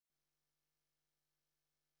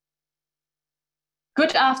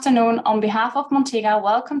Good afternoon. On behalf of Montega,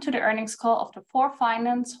 welcome to the earnings call of the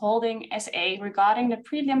 4finance Holding SA regarding the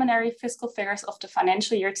preliminary fiscal figures of the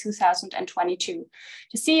financial year 2022.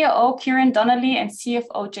 The CEO, Kieran Donnelly, and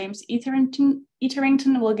CFO, James Etherington,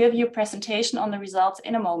 will give you a presentation on the results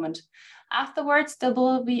in a moment. Afterwards, there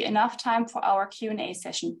will be enough time for our Q&A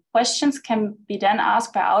session. Questions can be then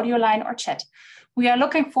asked by audio line or chat. We are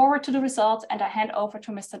looking forward to the results, and I hand over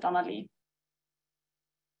to Mr. Donnelly.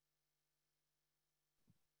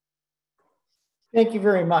 Thank you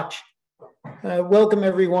very much. Welcome,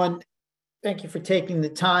 everyone. Thank you for taking the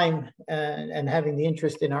time and having the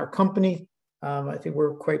interest in our company. I think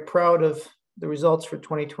we're quite proud of the results for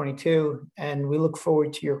 2022, and we look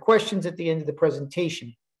forward to your questions at the end of the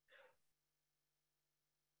presentation.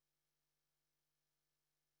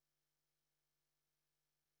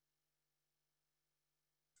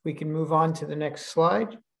 We can move on to the next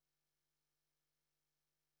slide.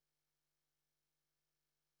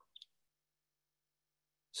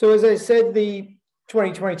 So as I said, the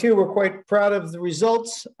 2022, we're quite proud of the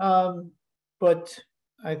results, but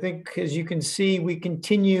I think, as you can see, we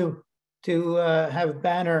continue to have a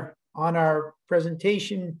banner on our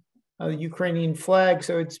presentation, the Ukrainian flag.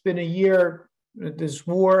 So it's been a year, this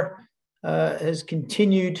war has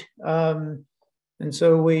continued, and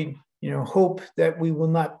so we hope that we will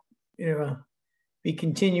not be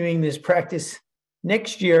continuing this practice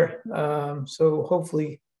next year. So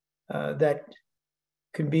hopefully that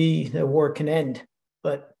the war can end,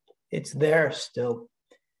 but it's there still.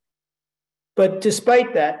 But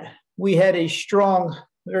despite that, we had a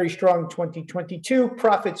very strong 2022.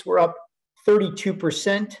 Profits were up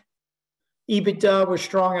 32%. EBITDA was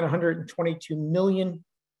strong at 122 million,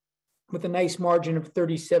 with a nice margin of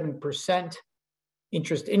 37%.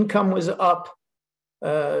 Interest income was up,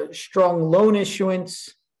 strong loan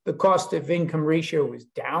issuance. The cost of income ratio was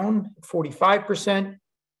down 45%.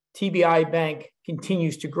 TBI Bank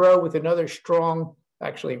continues to grow with another strong,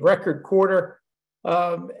 actually record quarter,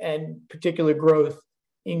 and particular growth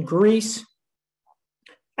in Greece.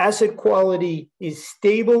 Asset quality is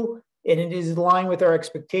stable, and it is in line with our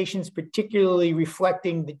expectations, particularly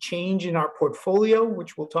reflecting the change in our portfolio,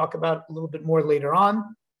 which we'll talk about a little bit more later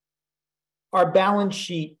on. Our balance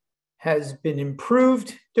sheet has been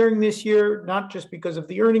improved during this year, not just because of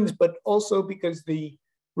the earnings, but also because the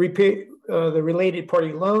related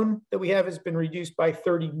party loan that we have has been reduced by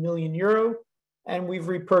 30 million euro, and we've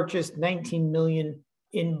repurchased 19 million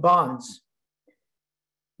in bonds.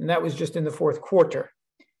 And that was just in the fourth quarter.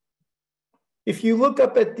 If you look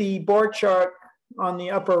up at the bar chart on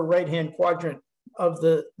the upper right-hand quadrant of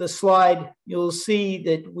the slide, you'll see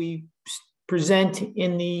that we present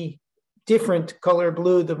in the different color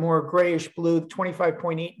blue, the more grayish blue,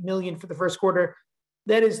 25.8 million for the first quarter.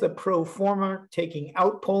 That is the pro forma, taking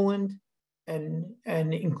out Poland and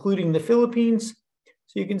including the Philippines.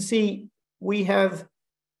 So you can see we have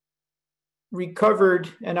recovered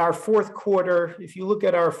in our fourth quarter. If you look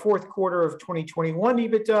at our fourth quarter of 2021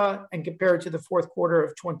 EBITDA and compare it to the fourth quarter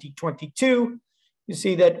of 2022, you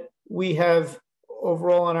see that we have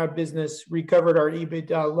overall in our business recovered our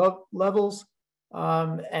EBITDA levels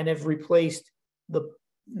and have replaced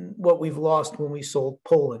what we've lost when we sold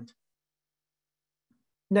Poland.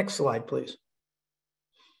 Next slide, please.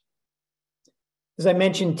 As I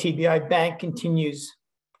mentioned, TBI Bank continues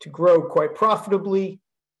to grow quite profitably.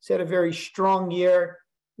 It's had a very strong year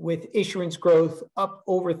with issuance growth up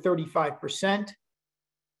over 35%.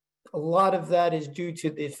 A lot of that is due to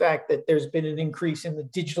the fact that there's been an increase in the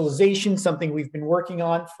digitalization, something we've been working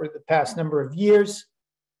on for the past number of years.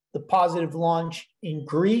 The positive launch in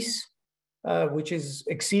Greece, which is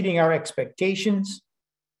exceeding our expectations.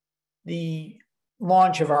 The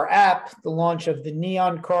launch of our app, the launch of the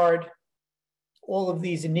Neon card, all of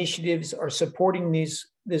these initiatives are supporting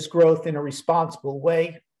this growth in a responsible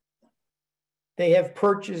way. They have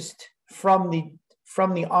purchased from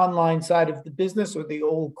the online side of the business, or the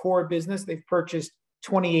old core business, they've purchased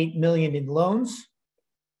 28 million in loans.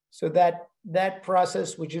 So that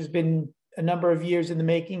process, which has been a number of years in the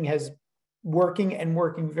making, has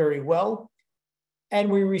working very well.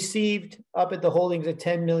 And we received up at the holdings a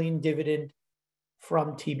 10 million dividend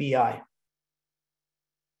from TBI.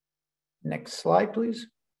 Next slide, please.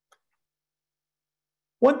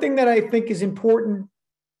 One thing that I think is important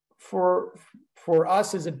for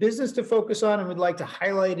us as a business to focus on, and we'd like to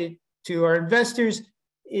highlight it to our investors,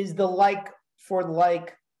 is the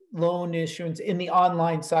like-for-like loan issuance in the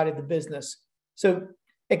online side of the business. So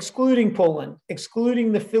excluding Poland,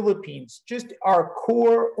 excluding the Philippines, just our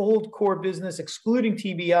old core business, excluding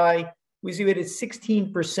TBI, we see it at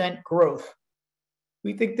 16% growth.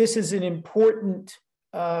 We think this is an important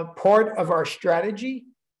part of our strategy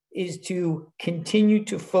is to continue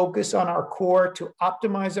to focus on our core, to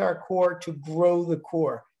optimize our core, to grow the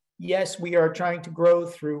core. Yes, we are trying to grow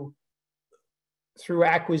through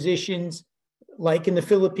acquisitions, like in the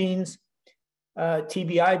Philippines.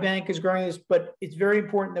 TBI Bank is growing this, but it's very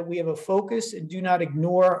important that we have a focus and do not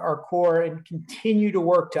ignore our core and continue to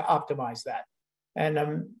work to optimize that. And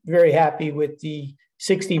I'm very happy with the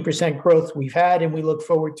 16% growth we've had, and we look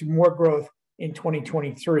forward to more growth in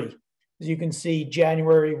 2023. As you can see,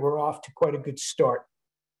 January, we're off to quite a good start.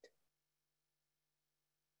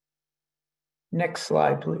 Next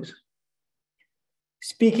slide, please.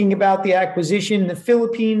 Speaking about the acquisition in the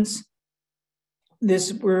Philippines,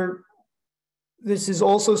 this is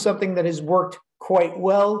also something that has worked quite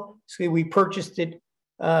well. So we purchased it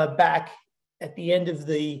back at the end of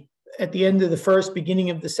the first,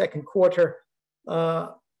 beginning of the second quarter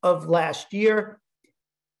of last year.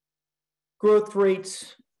 Growth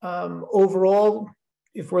rates overall,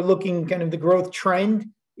 if we're looking kind of the growth trend,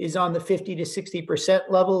 is on the 50 to 60%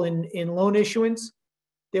 level in loan issuance.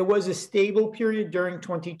 There was a stable period during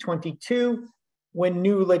 2022 when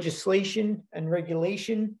new legislation and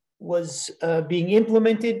regulation was being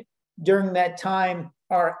implemented. During that time,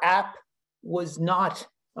 our app was not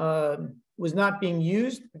being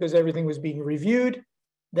used because everything was being reviewed.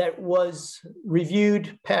 That was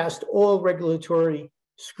reviewed, passed all regulatory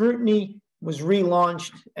scrutiny, was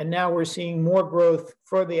relaunched, and now we're seeing more growth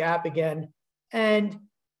for the app again. And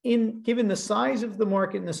given the size of the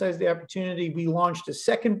market and the size of the opportunity, we launched a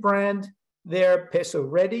second brand there, Peso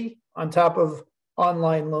Ready, on top of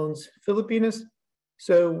Online Loans Filipinas.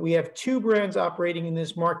 So we have two brands operating in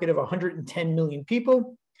this market of 110 million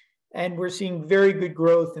people, and we're seeing very good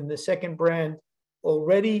growth in the second brand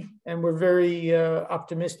already, and we're very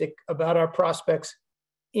optimistic about our prospects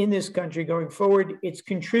in this country going forward. It's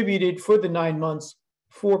contributed for the 9 months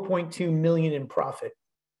 4.2 million in profit.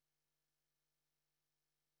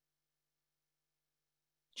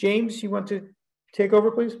 James, you want to take over,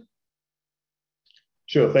 please?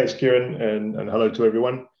 Sure, thanks, Kieran, and hello to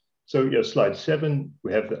everyone. So yeah, slide 7,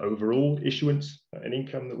 we have the overall issuance and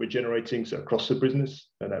income that we're generating across the business,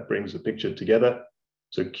 and that brings the picture together.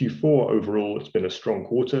 So Q4 overall, it's been a strong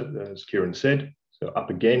quarter, as Kieran said. So up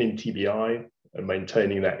again in TBI and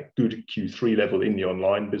maintaining that good Q3 level in the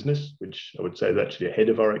online business, which I would say is actually ahead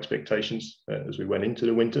of our expectations as we went into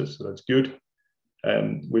the winter, so that's good.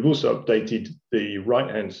 We've also updated the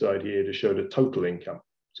right-hand side here to show the total income.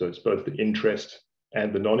 So it's both the interest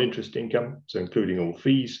and the non-interest income, so including all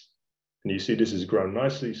fees. And you see this has grown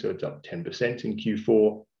nicely, so it's up 10% in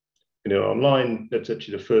Q4. You know, online, that's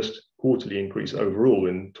actually the first quarterly increase overall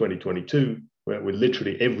in 2022, where with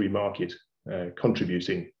literally every market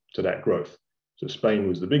contributing to that growth. So Spain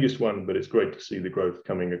was the biggest one, but it's great to see the growth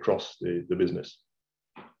coming across the business.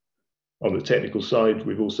 On the technical side,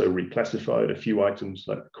 we've also reclassified a few items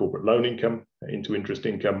like corporate loan income into interest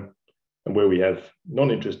income, and where we have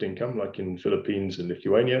non-interest income, like in Philippines and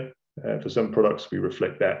Lithuania, for some products, we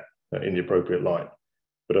reflect that in the appropriate line.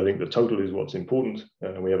 But I think the total is what's important,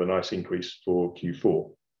 and we have a nice increase for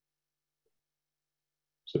Q4.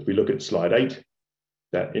 So if we look at slide 8,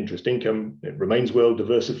 that interest income, it remains well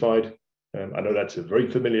diversified. I know that's a very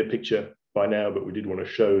familiar picture by now, but we did want to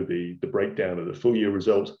show the breakdown of the full year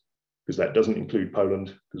result, because that doesn't include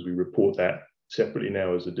Poland, because we report that separately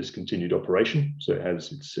now as a discontinued operation. So it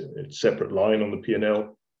has its separate line on the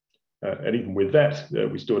P&L. And even with that,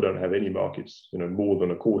 we still don't have any markets, you know, more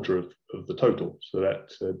than a quarter of the total. So that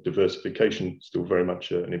diversification is still very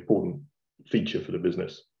much an important feature for the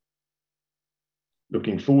business.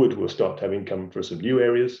 Looking forward, we'll start to have income for some new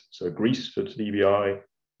areas. So Greece for TBI,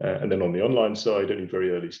 and then on the online side, only very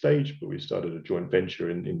early stage, but we started a joint venture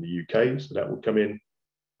in the UK, so that will come in.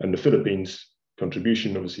 And the Philippines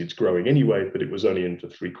contribution, obviously it's growing anyway, but it was only in for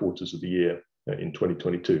 3 quarters of the year in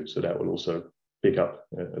 2022. So that will also pick up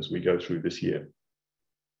as we go through this year.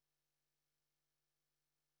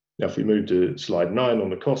 Now, if we move to slide 9 on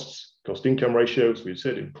the costs, cost income ratio, as we've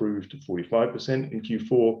said, improved to 45% in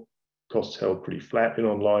Q4. Costs held pretty flat in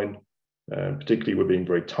online. Particularly, we're being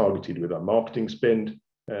very targeted with our marketing spend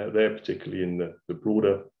there, particularly in the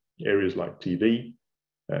broader areas like TV.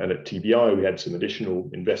 And at TBI, we had some additional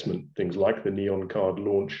investment, things like the Neon card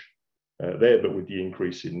launch there, but with the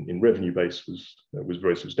increase in revenue base was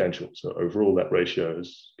very substantial. So overall, that ratio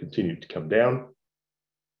has continued to come down.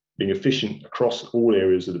 Being efficient across all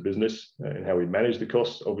areas of the business and how we manage the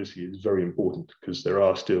costs, obviously, is very important, because there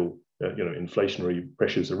are still inflationary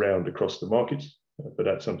pressures around across the markets, but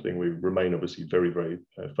that's something we remain obviously very, very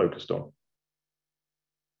focused on.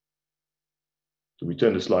 So we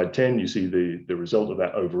turn to slide 10, you see the result of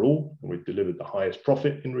that overall, and we've delivered the highest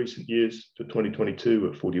profit in recent years for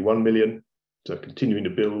 2022 at 41 million. So continuing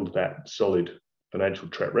to build that solid financial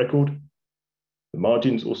track record. The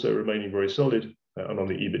margins also remaining very solid. And on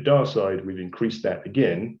the EBITDA side, we've increased that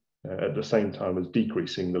again at the same time as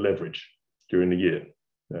decreasing the leverage during the year.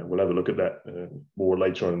 We'll have a look at that more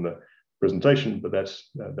later on in the presentation, but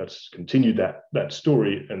that's continued that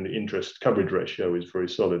story, and the interest coverage ratio is very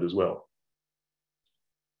solid as well.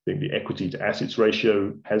 I think the equity to assets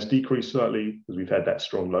ratio has decreased slightly because we've had that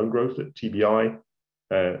strong loan growth at TBI,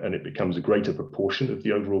 and it becomes a greater proportion of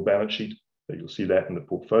the overall balance sheet. You'll see that in the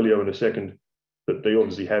portfolio in a second, but they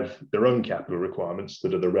obviously have their own capital requirements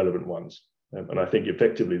that are the relevant ones. And I think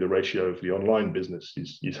effectively the ratio of the online business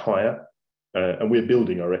is higher, and we're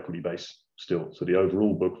building our equity base still. So the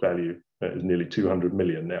overall book value is nearly 200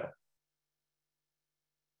 million now.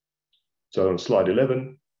 So on slide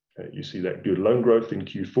 11, you see that good loan growth in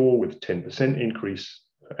Q4 with 10% increase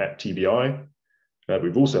at TBI.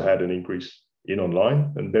 We've also had an increase in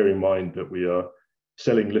online, and bear in mind that we are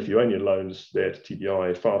selling Lithuanian loans there to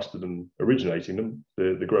TBI faster than originating them.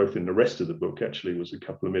 The growth in the rest of the book actually was a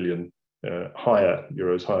couple of million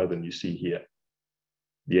euros higher than you see here.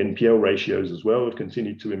 The NPL ratios as well have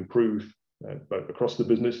continued to improve both across the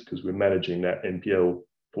business because we're managing that NPL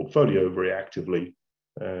portfolio very actively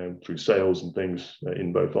through sales and things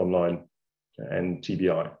in both online and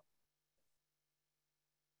TBI.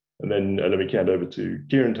 And then let me hand over to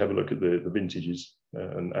Kieran to have a look at the vintages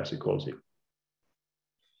and asset quality.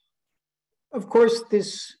 Of course,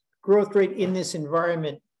 this growth rate in this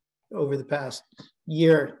environment over the past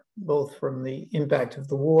year, both from the impact of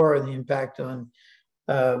the war and the impact on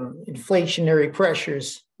inflationary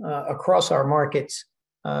pressures across our markets,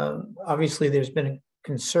 obviously there's been a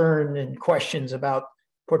concern and questions about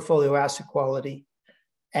portfolio asset quality.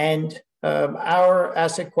 And our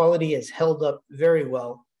asset quality has held up very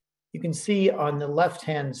well. You can see on the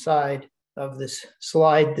left-hand side of this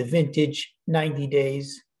slide, the vintage 90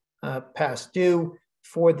 days past due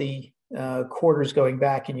for the quarters going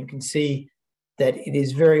back, and you can see that it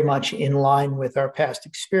is very much in line with our past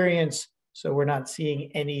experience. So we're not seeing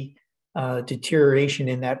any deterioration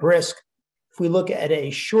in that risk. If we look at a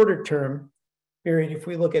shorter term period, if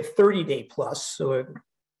we look at 30-day plus, so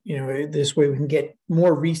this way we can get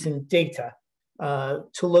more recent data to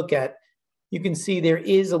look at, you can see there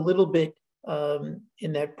is a little bit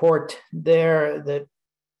in that part there, that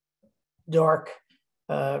dark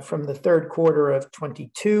from the third quarter of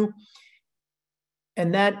 22.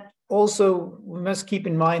 And that also, we must keep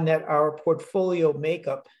in mind that our portfolio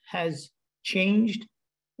makeup has changed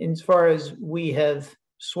as far as we have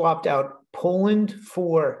swapped out Poland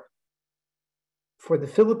for the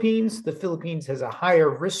Philippines. The Philippines has a higher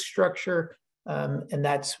risk structure, and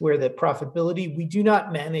that's where the profitability, we do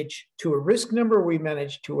not manage to a risk number, we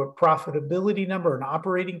manage to a profitability number, an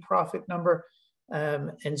operating profit number.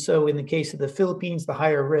 And so in the case of the Philippines, the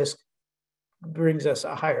higher risk brings us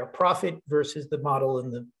a higher profit versus the model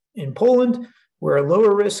in Poland, where a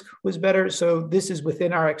lower risk was better. So this is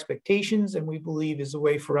within our expectations, and we believe is a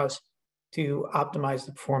way for us to optimize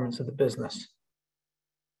the performance of the business.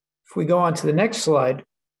 If we go on to the next slide,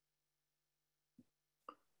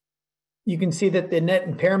 you can see that the net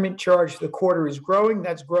impairment charge for the quarter is growing.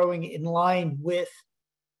 That's growing in line with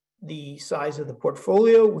the size of the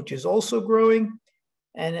portfolio, which is also growing.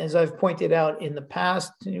 And as I've pointed out in the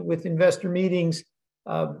past with investor meetings,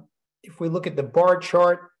 if we look at the bar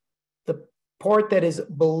chart, the part that is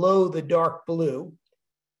below the dark blue,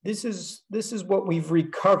 this is what we've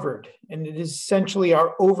recovered, and it is essentially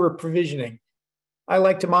our over provisioning. I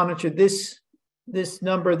like to monitor this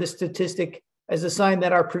number, this statistic, as a sign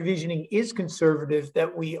that our provisioning is conservative,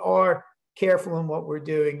 that we are careful in what we're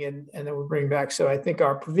doing, and that we're bringing back. So I think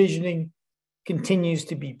our provisioning continues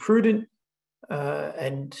to be prudent,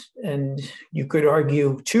 and you could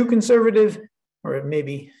argue too conservative, or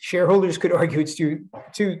maybe shareholders could argue it's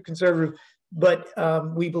too conservative, but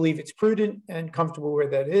we believe it's prudent and comfortable where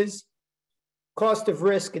that is. Cost of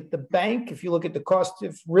risk at the bank, if you look at the cost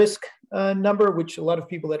of risk number, which a lot of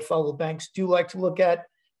people that follow banks do like to look at,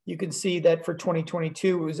 you can see that for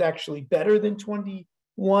 2022, it was actually better than 21,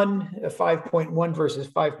 5.1 versus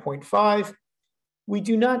 5.5. We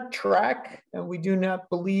do not track, and we do not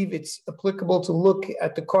believe it's applicable to look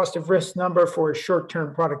at the cost of risk number for a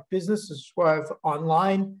short-term product business. This is why I've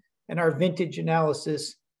online, and our vintage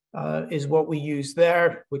analysis is what we use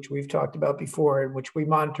there, which we've talked about before, and which we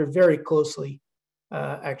monitor very closely,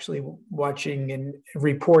 actually watching and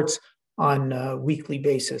reports on a weekly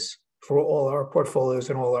basis for all our portfolios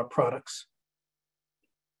and all our products.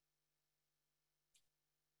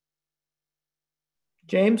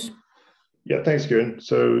 James? Yeah, thanks, Kieran.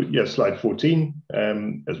 So, yeah, slide 14.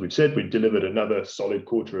 As we've said, we delivered another solid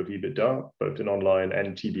quarter of EBITDA, both in online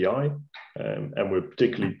and TBI. And we're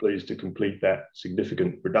particularly pleased to complete that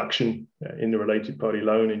significant reduction in the related party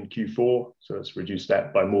loan in Q4. So it's reduced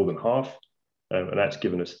that by more than half. And that's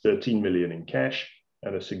given us 13 million in cash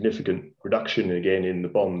and a significant reduction again in the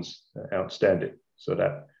bonds outstanding. So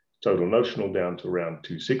that total notional down to around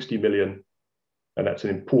 260 million. And that's an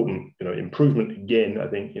important, improvement again, I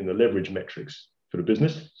think, in the leverage metrics for the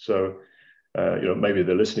business. So, maybe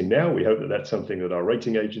they're listening now. We hope that that's something that our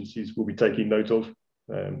rating agencies will be taking note of.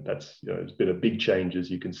 That's, it's been a big change,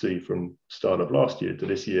 as you can see, from start of last year to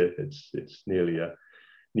this year. It's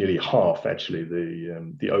nearly half, actually,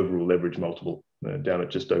 the overall leverage multiple, down at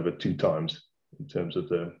just over 2 times in terms of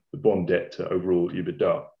the bond debt to overall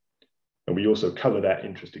EBITDA. And we also cover that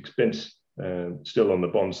interest expense still on the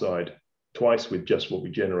bond side twice with just what we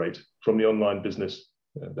generate from the online business.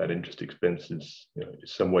 That interest expense is,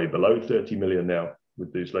 is some way below 30 million now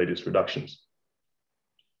with these latest reductions.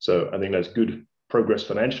 So I think that's good progress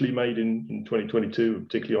financially made in 2022,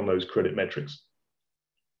 particularly on those credit metrics.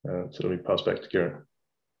 So let me pass back to Kieran.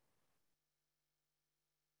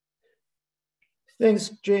 Thanks,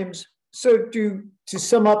 James. So to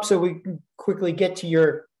sum up, so we can quickly get to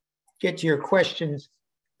your questions.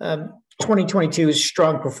 2022 is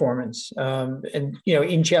strong performance, and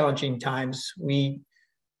in challenging times. We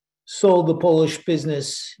sold the Polish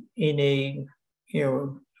business in a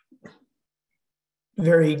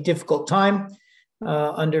very difficult time,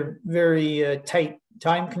 under very tight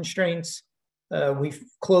time constraints. We've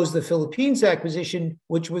closed the Philippines acquisition,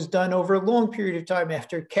 which was done over a long period of time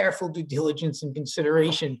after careful due diligence and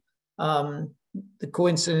consideration. The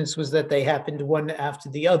coincidence was that they happened one after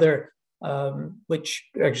the other, which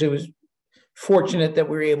actually was fortunate that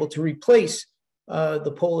we were able to replace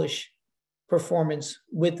the Polish performance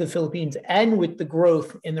with the Philippines and with the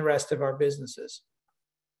growth in the rest of our businesses.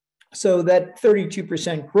 So that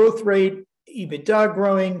 32% growth rate, EBITDA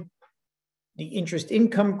growing, the interest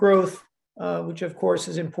income growth, which of course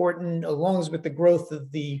is important, along with the growth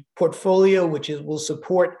of the portfolio, which will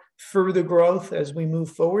support further growth as we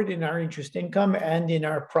move forward in our interest income and in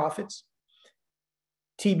our profits.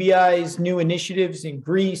 TBI's new initiatives in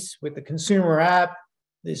Greece with the consumer app,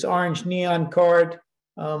 this orange neon card,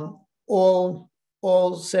 all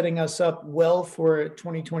setting us up well for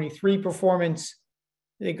 2023 performance.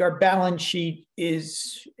 I think our balance sheet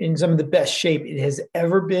is in some of the best shape it has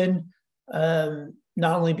ever been,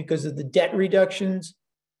 not only because of the debt reductions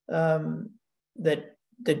that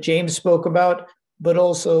James spoke about, but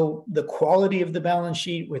also the quality of the balance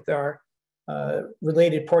sheet with our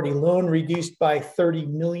related party loan reduced by 30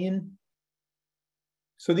 million.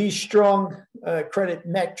 So these strong credit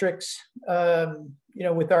metrics,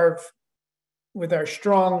 with our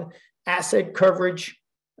strong asset coverage,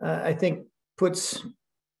 I think puts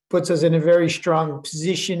us in a very strong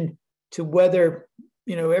position to weather.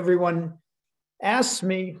 Everyone asks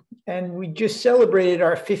me, and we just celebrated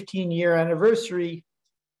our 15-year anniversary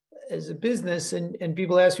as a business, and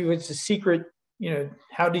people ask me what's the secret.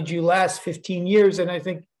 How did you last 15 years? And I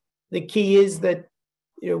think the key is that,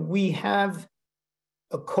 we have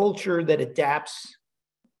a culture that adapts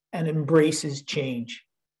and embraces change.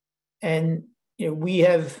 And, we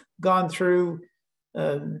have gone through,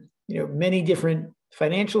 many different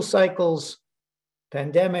financial cycles,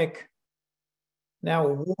 pandemic, now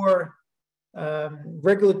a war,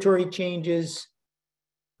 regulatory changes,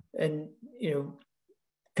 and,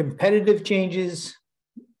 competitive changes.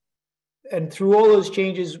 And through all those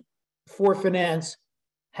changes, 4finance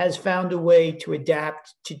has found a way to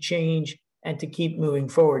adapt, to change, and to keep moving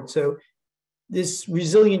forward. So this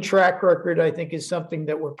resilient track record, I think, is something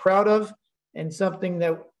that we're proud of, and something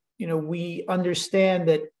that, we understand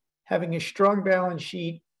that having a strong balance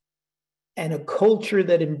sheet and a culture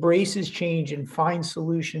that embraces change and finds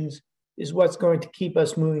solutions is what's going to keep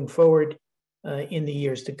us moving forward in the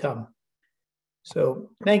years to come. So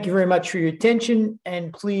thank you very much for your attention,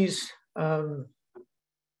 and please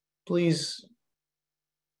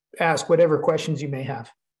ask whatever questions you may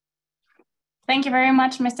have. Thank you very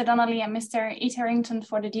much, Mr. Donnelly and Mr. Etherington,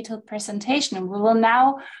 for the detailed presentation. We will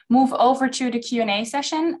now move over to the Q&A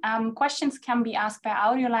session. Questions can be asked by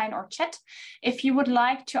audio line or chat. If you would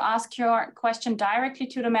like to ask your question directly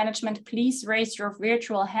to the management, please raise your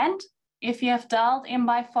virtual hand. If you have dialed in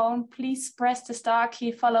by phone, please press the star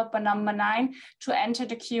key followed by number 9 to enter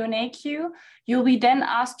the Q&A queue. You'll be then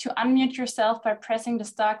asked to unmute yourself by pressing the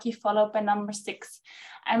star key followed by number 6.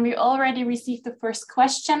 And we already received the first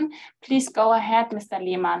question. Please go ahead, Mr.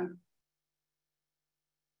 Lehmann.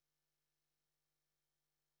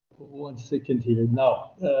 1 second here.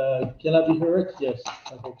 Now, can I be heard? Yes,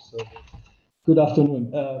 I hope so. Good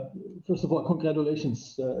afternoon. First of all,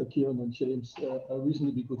 congratulations, Kieran and James, a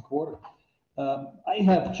reasonably good quarter. I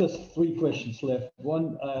have just 3 questions left.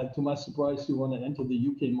 One, to my surprise, you want to enter the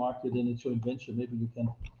UK market in a joint venture. Maybe you can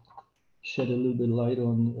shed a little bit light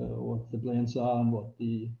on what the plans are and what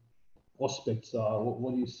the prospects are.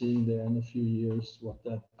 What are you seeing there in a few years? What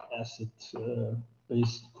that asset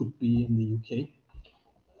base could be in the UK?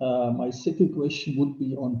 My second question would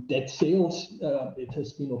be on debt sales. It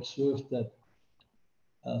has been observed that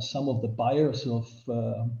some of the buyers of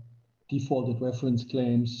defaulted reference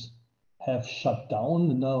claims have shut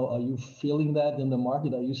down. Now, are you feeling that in the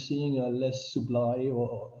market? Are you seeing less supply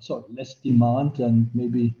or sorry, less demand and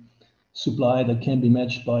maybe supply that can be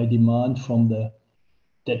matched by demand from the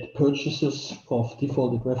debt purchases of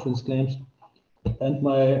defaulted reference claims? And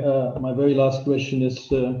my very last question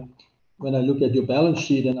is, when I look at your balance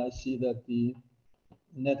sheet and I see that the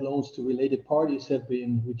net loans to related parties have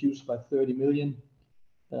been reduced by 30 million,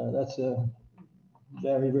 that's a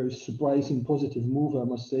very, very surprising positive move, I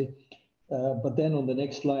must say. But then on the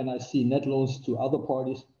next line, I see net loans to other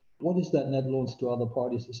parties. What is that net loans to other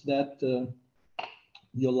parties? Is that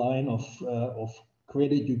your line of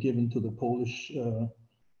credit you given to the Polish, to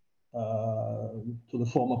the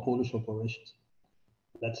former Polish operations?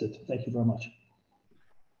 That's it. Thank you very much.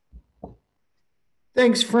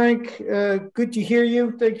 Thanks, Frank. Good to hear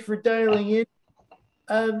you. Thank you for dialing in.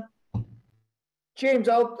 James,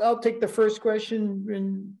 I'll take the first question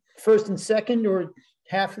in first and second, or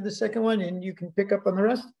half of the second one, and you can pick up on the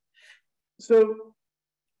rest. So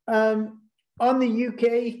on the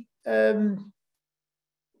UK,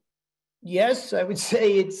 yes, I would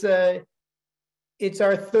say it's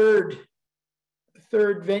our third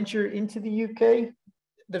venture into the UK.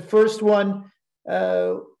 The first one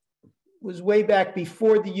was way back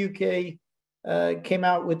before the UK came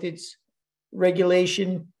out with its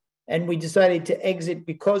regulation, and we decided to exit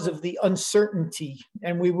because of the uncertainty.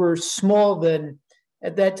 And we were small then.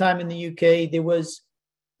 At that time in the UK, there was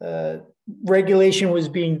regulation was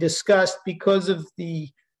being discussed. Because of the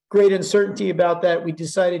great uncertainty about that, we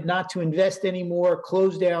decided not to invest anymore,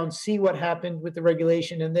 close down, see what happened with the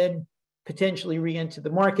regulation, and then potentially re-enter the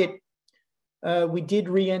market. We did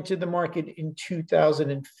re-enter the market in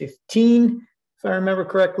 2015, if I remember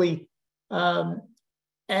correctly.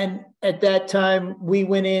 And at that time, we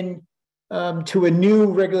went in to a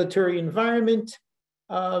new regulatory environment.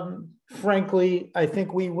 Frankly, I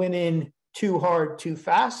think we went in too hard, too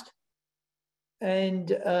fast,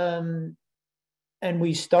 and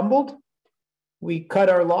we stumbled. We cut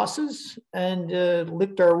our losses and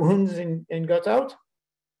licked our wounds and got out.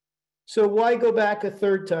 So why go back a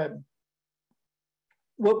third time?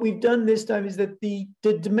 What we've done this time is that the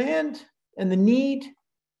demand and the need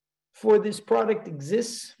for this product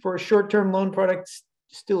exists, for a short-term loan product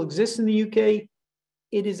still exists in the UK.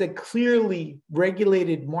 It is a clearly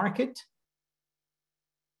regulated market.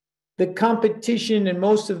 The competition and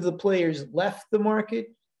most of the players left the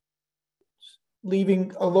market,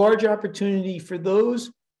 leaving a large opportunity for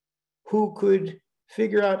those who could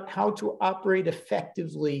figure out how to operate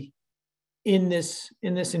effectively in this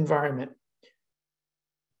environment.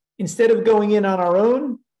 Instead of going in on our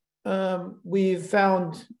own, we've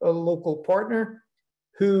found a local partner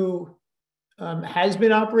who has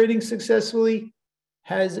been operating successfully,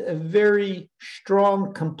 has a very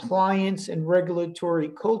strong compliance and regulatory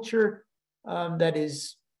culture that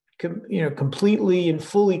is completely and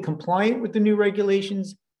fully compliant with the new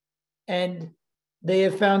regulations. And they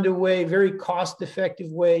have found a way, very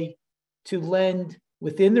cost-effective way, to lend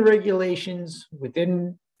within the regulations,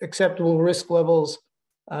 within acceptable risk levels,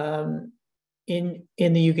 in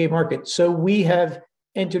the UK market. So we have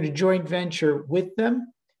entered a joint venture with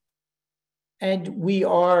them. And we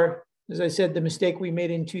are, as I said, the mistake we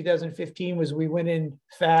made in 2015 was we went in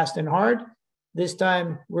fast and hard. This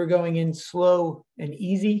time we're going in slow and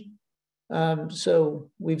easy. So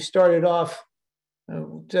we've started off,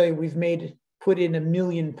 I'll tell you, we've put in £1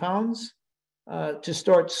 million to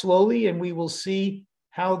start slowly, and we will see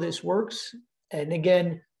how this works. And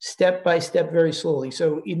again, step by step, very slowly.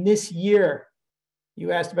 So in this year,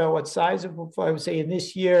 you asked about what size of portfolio. I would say in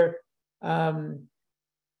this year,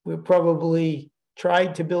 we'll probably try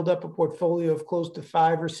to build up a portfolio of close to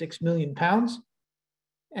 £5 or £6 million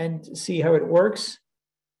and see how it works.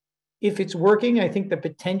 If it's working, I think the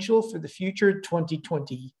potential for the future,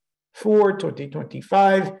 2024,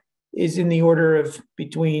 2025, is in the order of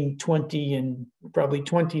between 20 and probably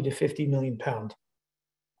 20 to 50 million pound.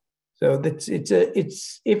 So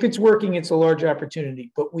if it's working, it's a large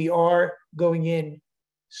opportunity, but we are going in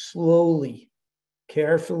slowly,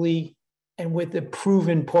 carefully, and with a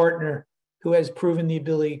proven partner who has proven the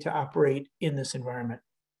ability to operate in this environment.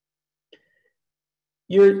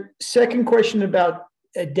 Your second question about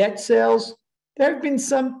debt sales, there have been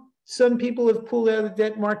some people have pulled out of the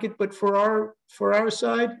debt market, but for our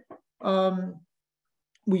side,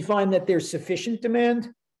 we find that there's sufficient demand.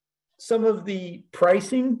 Some of the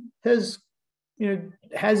pricing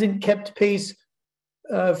hasn't kept pace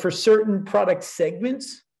for certain product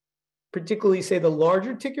segments, particularly say the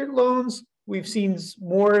larger ticket loans. We've seen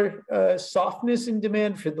more softness in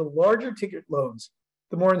demand for the larger ticket loans,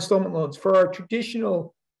 the more installment loans. For our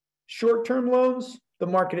traditional short-term loans, the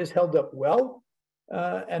market has held up well,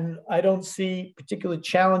 and I don't see particular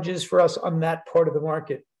challenges for us on that part of the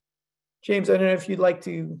market. James, I don't know if you'd like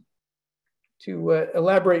to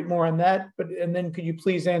elaborate more on that, and then could you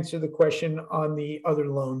please answer the question on the other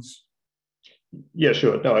loans? Yeah,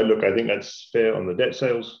 sure. No, I think that's fair on the debt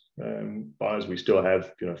sales. Buyers, we still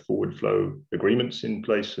have forward flow agreements in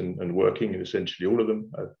place and working in essentially all of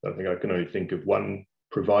them. I think I can only think of one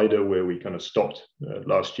provider where we kind of stopped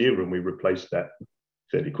last year and we replaced that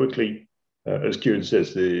fairly quickly. As Kieran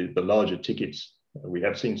says, the larger tickets, we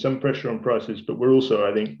have seen some pressure on prices, but we're also,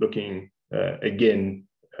 I think, looking again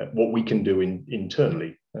at what we can do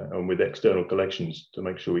internally and with external collections to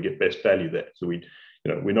make sure we get best value there. So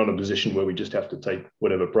we're not in a position where we just have to take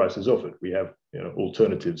whatever price is offered. We have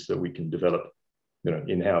alternatives that we can develop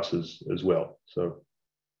in-house as well. So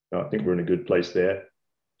I think we're in a good place there.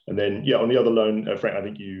 And then on the other loan, Frank, I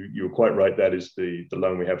think you were quite right. That is the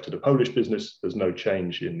loan we have to the Polish business. There's no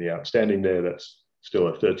change in the outstanding there. That's still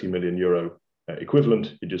a 30 million euro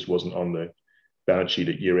equivalent. It just wasn't on the balance sheet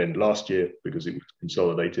at year end last year because it was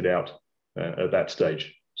consolidated out at that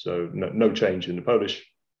stage. So no change in the Polish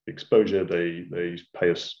exposure. They pay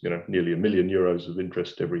us nearly €1 million of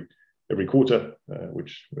interest every quarter,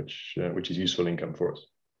 which is useful income for us.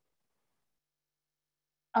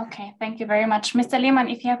 Okay, thank you very much. Mr. Lehmann,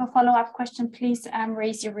 if you have a follow-up question, please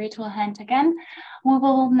raise your virtual hand again. We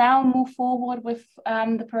will now move forward with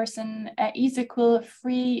the person, Ezekiel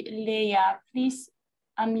Freelea. Please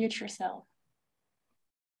unmute yourself.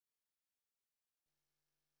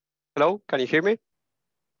 Hello, can you hear me?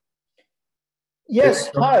 Yes,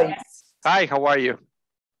 hi. Yes. Hi, how are you?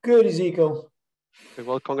 Good, Ezekiel.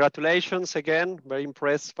 Well, congratulations again. Very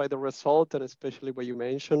impressed by the result, and especially what you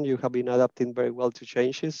mentioned. You have been adapting very well to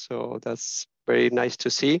changes, so that's very nice to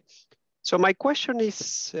see. So my question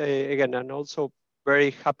is, again, and also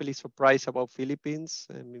very happily surprised about Philippines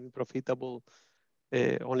and being profitable.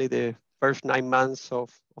 Only the first 9 months of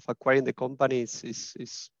acquiring the company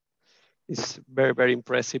is very, very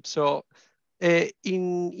impressive. So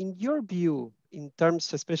in your view, in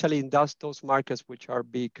terms, especially in those markets which are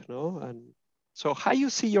big, and so how you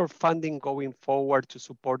see your funding going forward to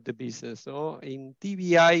support the business? In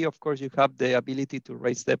TBI, of course, you have the ability to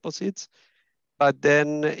raise deposits, but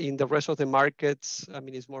then in the rest of the markets, I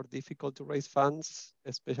mean, it's more difficult to raise funds,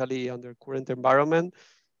 especially under current environment.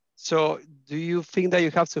 So do you think that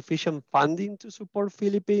you have sufficient funding to support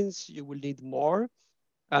Philippines? You will need more?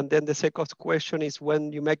 And then the second question is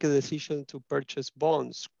when you make a decision to purchase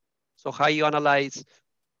bonds, so how you analyze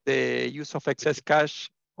the use of excess cash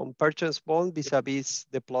on purchase bond vis-a-vis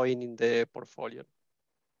deploying in the portfolio?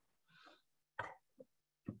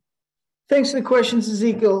 Thanks for the questions,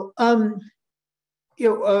 Ezekiel. Got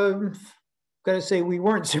to say we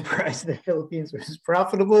weren't surprised that Philippines was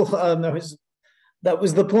profitable. That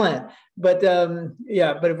was the plan. But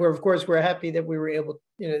we're happy that we were able,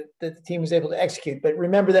 that the team was able to execute. But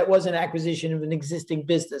remember, that was an acquisition of an existing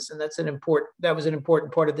business, and that was an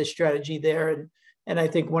important part of the strategy there. And I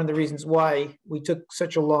think one of the reasons why we took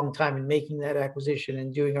such a long time in making that acquisition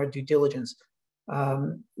and doing our due diligence.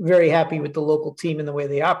 Very happy with the local team and the way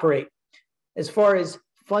they operate. As far as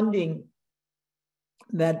funding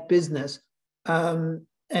that business, and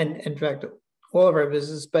in fact, all of our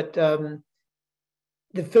business, but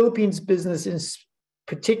the Philippines business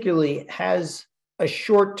particularly has a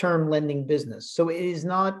short-term lending business. So it is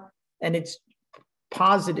not, and it's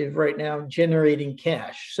positive right now, generating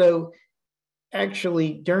cash. So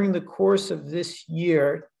actually, during the course of this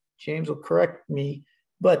year, James will correct me,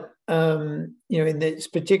 but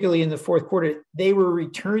particularly in the fourth quarter, they were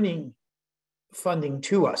returning funding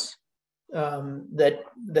to us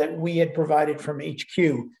that we had provided from HQ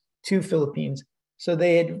to Philippines. So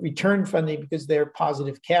they had returned funding because they're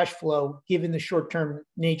positive cash flow, given the short-term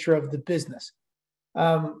nature of the business.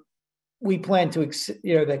 We plan to,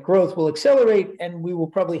 that growth will accelerate, and we will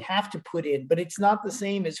probably have to put in, but it's not the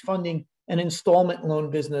same as funding an installment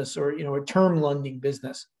loan business or a term lending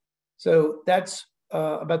business. So that's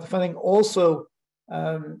about the funding. Also,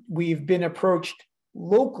 we've been approached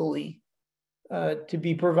locally to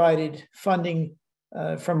be provided funding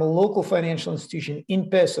from a local financial institution in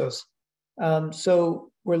pesos.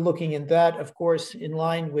 So we're looking at that, of course, in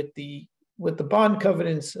line with the bond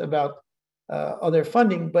covenants about other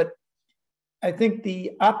funding. But I think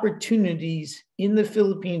the opportunities in the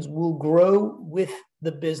Philippines will grow with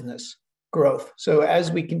the business growth. So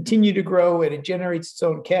as we continue to grow and it generates its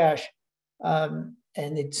own cash, and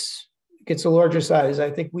it gets a larger size,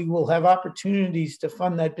 I think we will have opportunities to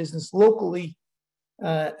fund that business locally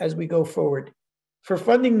as we go forward. For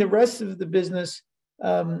funding the rest of the business,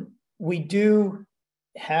 we do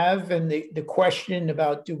have, and the question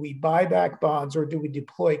about do we buy back bonds or do we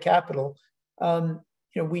deploy capital?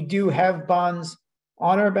 We do have bonds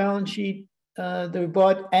on our balance sheet that we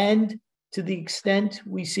bought, and to the extent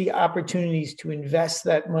we see opportunities to invest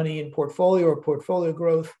that money in portfolio or portfolio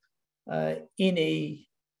growth in a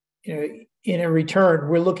return,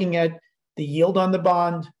 we're looking at the yield on the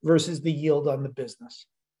bond versus the yield on the business,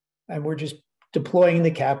 and we're just deploying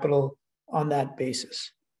the capital on that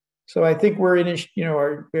basis. So I think we're in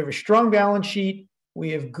we have a strong balance sheet,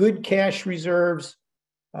 we have good cash reserves,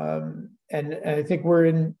 and I think we're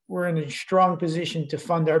in a strong position to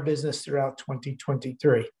fund our business throughout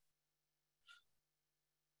 2023.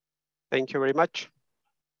 Thank you very much.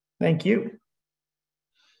 Thank you.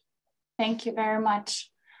 Thank you very much.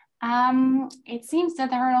 It seems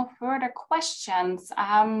that there are no further questions.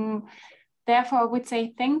 Therefore, I would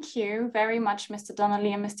say thank you very much, Mr.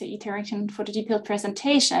 Donnelly and Mr. Etherington, for the detailed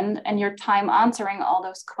presentation and your time answering all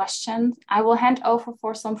those questions. I will hand over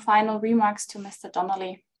for some final remarks to Mr.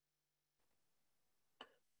 Donnelly.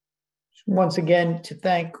 Once again, to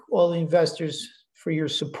thank all the investors for your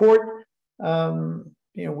support.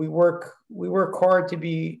 We work hard to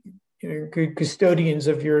be good custodians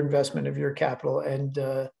of your investment, of your capital, and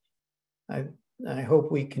I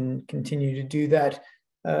hope we can continue to do that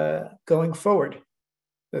going forward.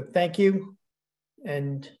 So thank you,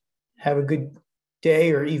 and have a good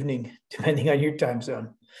day or evening, depending on your time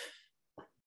zone.